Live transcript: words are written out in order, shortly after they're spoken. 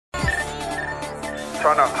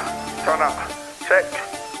turn up, check.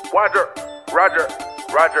 Roger,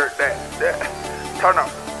 that. Turn up,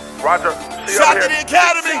 Roger. She Shout over to here. the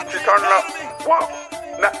academy. She turning up. Whoa.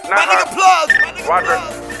 Not My nigga her. Plugg.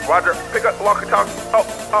 Roger, pick up the walkie-talkie. Oh.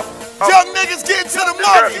 Young niggas get to the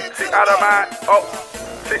market. She out of mind. Oh,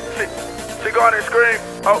 she going and scream.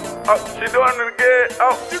 Oh, she doing it again.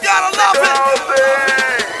 Oh, You gotta love it.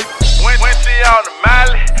 When she on the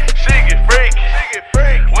molly, she get freak.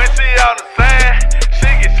 When she on the sand, she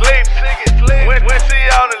get sleep. When she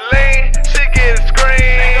on the lean, she get a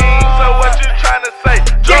scream. So what you tryna say?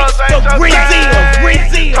 Drugs ain't your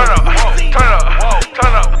thing. Turn up.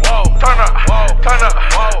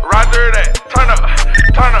 Roger that. Turn up.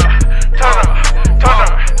 Roger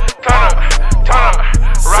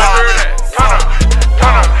that. Turn up.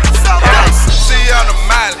 She on the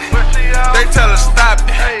molly. They tell her stop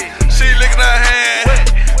it. She licking her hand.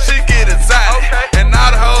 She get excited. And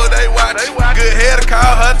all the hoes they watch. Good hair to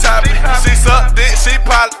call her topic. She suck dick, she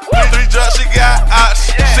poly. 3 drugs she got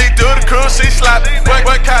options. She do the cruise, she sloppy.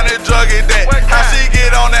 What kind of drug is that? How she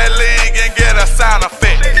get on that leg and get a sound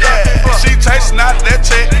effect? Yeah. She chasing out that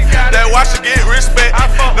check. That why she get respect.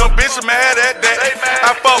 No bitch mad at that.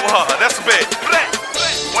 I fuck with her, that's a bet.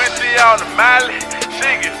 When she on the molly, she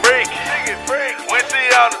get freak. When she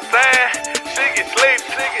on the sand, she get sleep.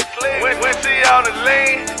 When she on the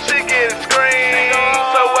lean, she get a scream.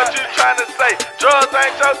 So what you tryna say? Drugs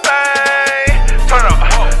ain't your thing. Turn up.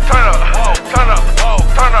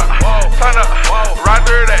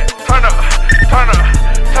 Roger that. Turn up.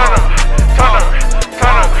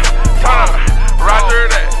 Roger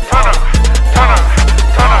that. Turn up.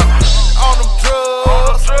 On them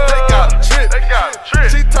drugs, they got a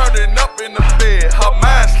trip. She turning up in the bed, her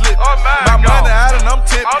mind slipped. My money out and I'm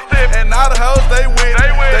tipping. And all the hoes they win.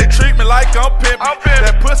 They treat me like I'm pimping.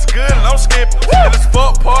 That pussy good and I'm skipping. And it's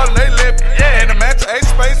fuck part and they lippin'. And the match ain't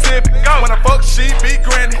space sippin'. When I fuck she be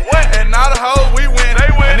grinning. And all the hoes we win.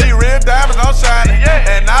 And these real diamonds I'm shining.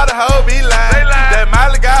 And all the hoes be lying. That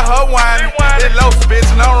Miley got her whining. It Losie bitch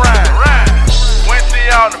and I'm riding. When she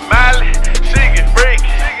on the Miley, she get freak.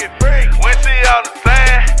 When she on the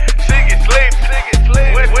sand, she get sleep.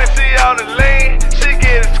 When she on the lean, she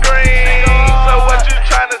get a scream. So what you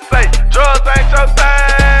tryna say? Drugs ain't your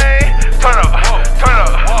thing. Turn up.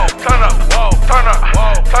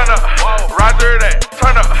 Roger that.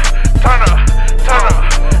 Turn up.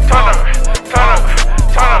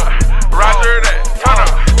 Roger that. Turn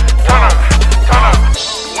up.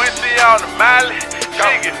 When she on the molly, she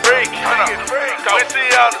get freak. When she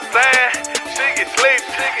on the sand, she get sleep.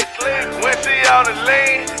 When she on the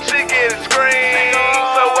lean, she get a scream.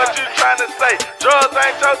 So what you tryna say? Drugs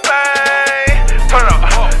ain't your thing. Turn up.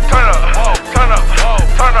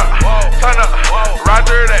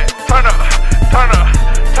 Roger that. Turn up.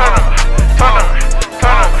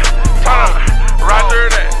 Roger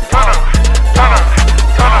that. Turn up.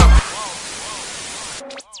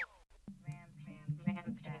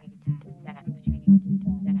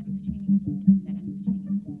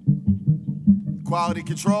 Quality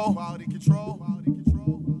control.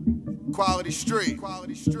 Quality street.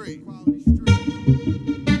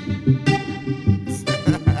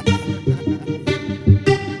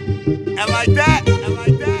 And like that.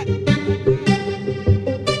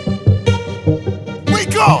 We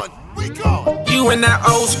going. You in that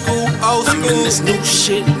old school. I'm in this new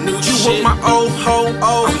shit. You with my old hoe.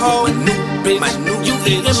 My new bitch. You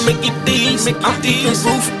eatin' Mickey D's. I'm eating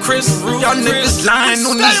Roof Chris. Y'all niggas lying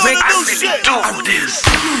on these Stay on the I new really shit. do this.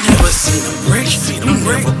 You never seen a break. You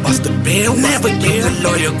never bust a bill. Never gave a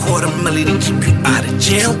lawyer $250,000 to keep you out of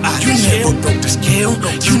jail. You never broke the scale.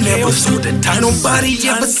 You never sold the title. Nobody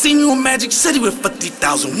ever seen you in Magic City with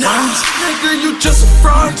 50,000 rounds. Nigga, you just a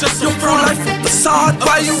fraud. Your pro life a facade.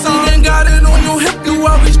 Why you even got it on your hip? You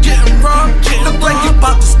always getting robbed. Look like you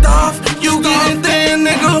about to starve. You getting there,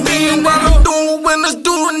 nigga. Being what I'm doing when it's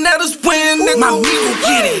doing that is when, nigga. My Migos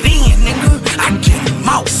get it in, nigga. I get them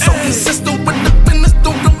out. So consistent with the business,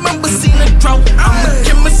 don't remember seeing a drought. I'm a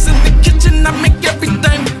chemist in the kitchen, I make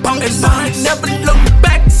everything bounce. And I ain't never looked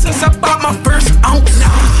back since I bought my first ounce.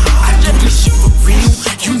 I just wish you for real.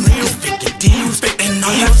 You niggas faking deals. And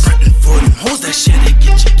all that frontin' for them hoes, that shit they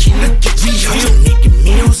get you killed. We all making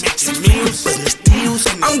meals, business deals.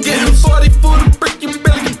 I'm getting 40 for the brick, you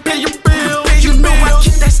barely can pay your bill. You know I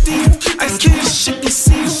keep that steel. I keep the shit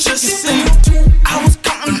concealed. Just say 2 hours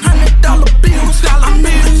counting $100 bills. I'm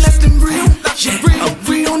living less than real. Yeah, a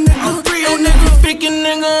real nigga, faking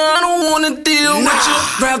nigga. I don't wanna deal with you.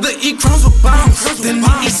 Rather eat crumbs with bombs than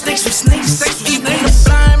eat steaks with snakes. Even a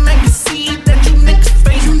blind man can see that you niggas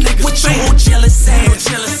fake. With your old jealous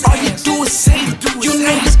ass, all you do is say you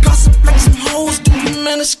niggas gossip like some hoes. Do you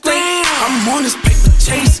on this paper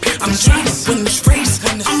chase. I'm trying to win this race.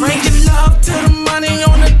 I'm making love to the money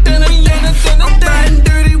on the dinner. I'm riding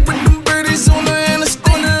dirty with them birdies on the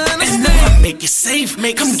interstate. And if I make it safe,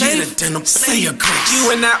 come get a dinner, say a grace.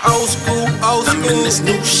 You in that old school, I'm in this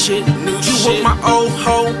new shit, You with my old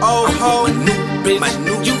hoe, my new bitch.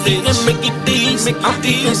 You eatin' Mickey D's, I'm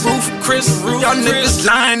eating Roof Chris. Y'all niggas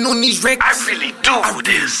lying on these records. I really do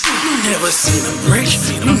this. You never seen a break,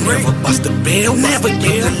 you never bust a bail, never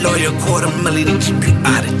gave a lawyer $250,000 to keep you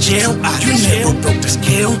out of jail. You never broke the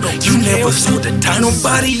scale, you never sold a tie.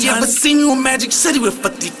 Nobody ever seen you in Magic City with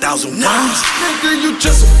 50,000 rounds. Nigga, you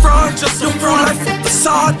just a fraud, your fraud like a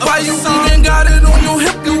facade. Why you even got it on your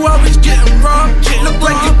hip? You always getting robbed. Look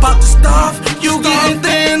like you about to starve. You getting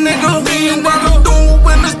thin, nigga. Being what I'm doing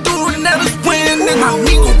when it's doing that is when, nigga. My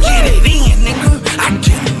Migos get it in, nigga. I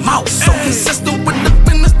get them out. So consistent with the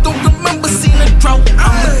business, don't remember seeing a drought.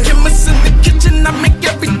 I'm a chemist in the kitchen, I make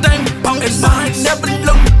everything bounce. And I ain't never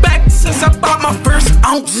looked back since I bought my first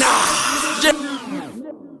ounce.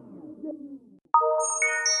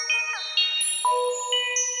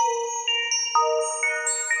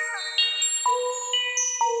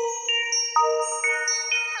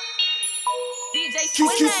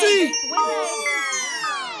 QC.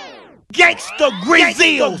 Gangsta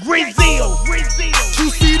Grizzle. You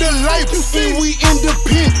see the life, you see we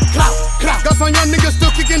independent. Got some young niggas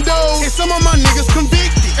still kicking doors, and some of my niggas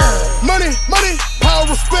convicted. Money, power,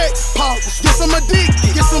 respect. Yes, I'm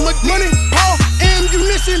addicted. Money, power,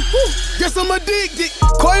 ammunition. Yes, I'm addicted.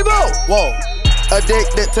 Quavo, whoa,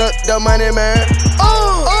 addicted to the money, man.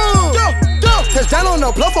 Touchdown on the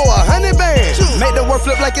bluff for 100 bands. Make the word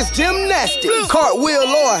flip like it's gymnastics. Cartwheel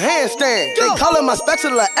or a handstand. They callin' my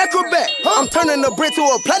spatula acrobat. I'm turning the brick to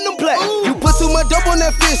a platinum plaque. You put too much dope on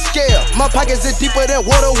that fish scale. My pockets is deeper than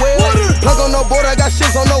water well. Plug on the border, got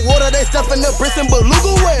shits on the water. They stuffin' the bricks and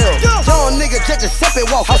beluga well. Young nigga, just a separate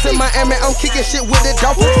walk. House in Miami, I'm kicking shit with the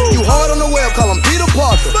dolphin. You hard on the well, call him Peter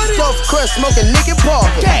Parker. Stuffed crust, smoking Nicky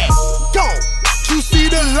Parker. You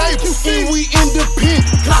see the life, you see we independent.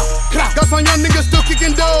 Got some young niggas still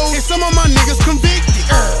kicking doors, and some of my niggas convicted.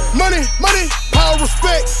 Money, power,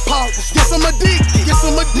 respect. Yes, I'm addicted.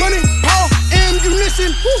 Money, power,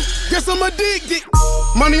 ammunition. Yes, I'm addicted.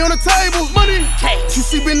 Money on the table, you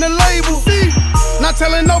see been the label. Not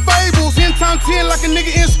telling no fables. 10 times 10 like a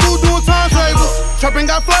nigga in school doing time tables.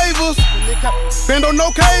 Trapping got flavors. Bend on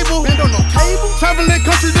no cable. Traveling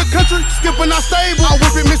country to country, Skippa not stable. I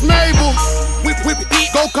whip it, Miss Mabel. Whip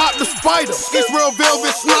it, go cop the spider. It's real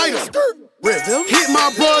velvet Snyder. Hit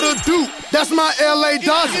my brother Duke, that's my LA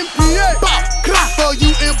Dodger. For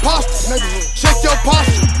you imposters, check your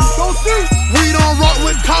posture. We don't rock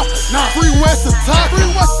with coppers. Free West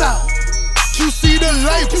Side. You see the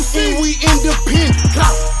life, you see we independent.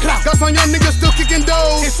 Got some young niggas still kicking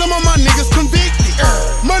doors, and some of my niggas convicted.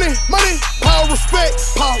 Money, power, respect.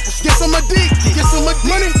 Yes, I'm addicted.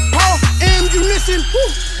 Money, power, ammunition.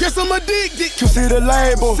 Yes, I'm addicted. You see the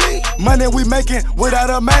label, money we making without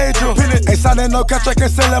a major. Ain't signing no contract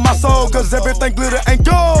and selling my soul, cause everything glitter ain't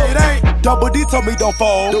gold. It ain't. Double D told me don't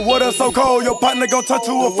fold. The water so cold, your partner gon' turn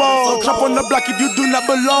to a fold. Chop on the block if you do not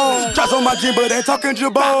belong. Drops on my gym, but ain't talking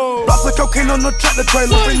jabot. Lots of cocaine on the tractor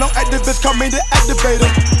trailer. Ain't no activist, call me the activator.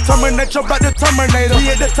 Terminate your back the Terminator.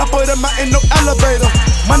 We at the top of the mountain, no elevator.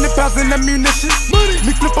 Money, pounds, and ammunition.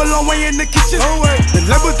 Me flip a long way in the kitchen. The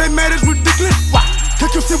levels they mad is ridiculous.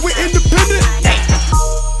 Can't you see we independent?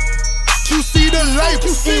 You see the life,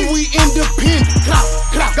 you see we independent.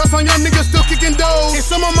 Got some young niggas still kicking doors, and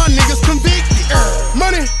some of my niggas convicted.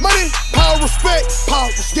 Money, power, respect.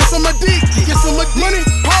 Yes, I'm addicted. Money,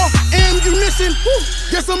 power, ammunition.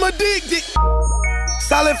 Yes, I'm addicted.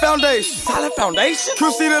 Solid foundation.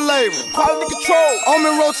 QC the label. Quality control. Arm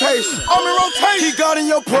in rotation. Keep guarding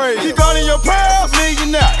your praise.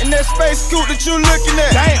 Millionaire in that space scoop that you looking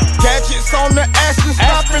at. Damn. Gadgets on the Ashton,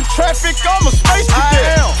 stopping traffic. I'm a space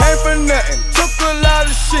cadet. Came for nothing. Took a lot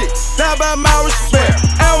of shit. Now by my respect.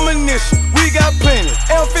 Ammunition. We got plenty.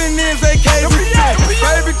 Elfin-ins, AK.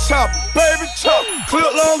 Baby chopper.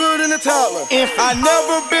 Clip longer than a toddler. I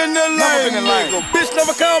never been the lame. Bitch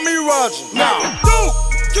never called me Roger.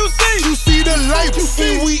 You see the life, you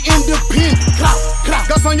see we independent.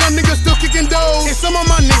 Got some young niggas still kicking doors, and some of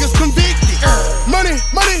my niggas convicted. Money,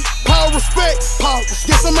 power, respect.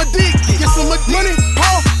 Yes, I'm addicted. Money,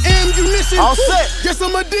 power, ammunition. All set. Yes,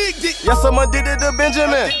 I'm addicted. Yes, I'm addicted to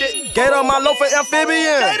Benjamin. Gate on my low for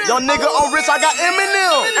amphibian. Young nigga on rich, I got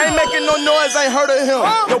Eminem. Ain't making no noise, ain't heard of him.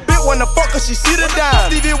 Yo, bitch wanna fuck cause she see the dime.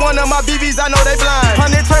 Stevie one of my BBs, I know they blind.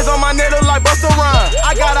 100 trays on my neck look like Busta Rhymes.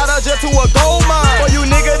 I got out of jail to a gold mine. For you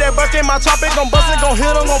nigga that buckin' my chopper, gon' bust it, gon'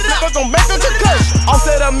 hit him, gon' flip it, gon' make a concussion. I'm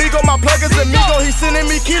set up amigo, my plug is amigo. He sending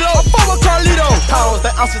me kilo. I follow Carlito. Pounds,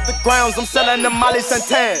 the ounces, the grams. I'm selling them Molly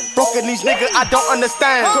Santan. Broken these niggas, I don't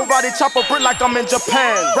understand. Karate chopper brick like I'm in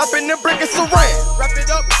Japan. Rapping the brick is saran. Wrap it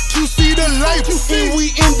up. You see the light, you see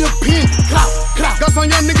we independent. Got some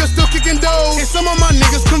young niggas still kicking doors, and some of my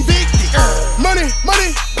niggas convicted. Money,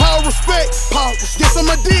 money, power, respect, power. Yes,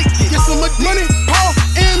 I'm addicted. Yes, I'm addicted. Money, power,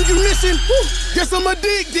 ammunition. Yes, I'm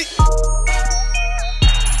addicted.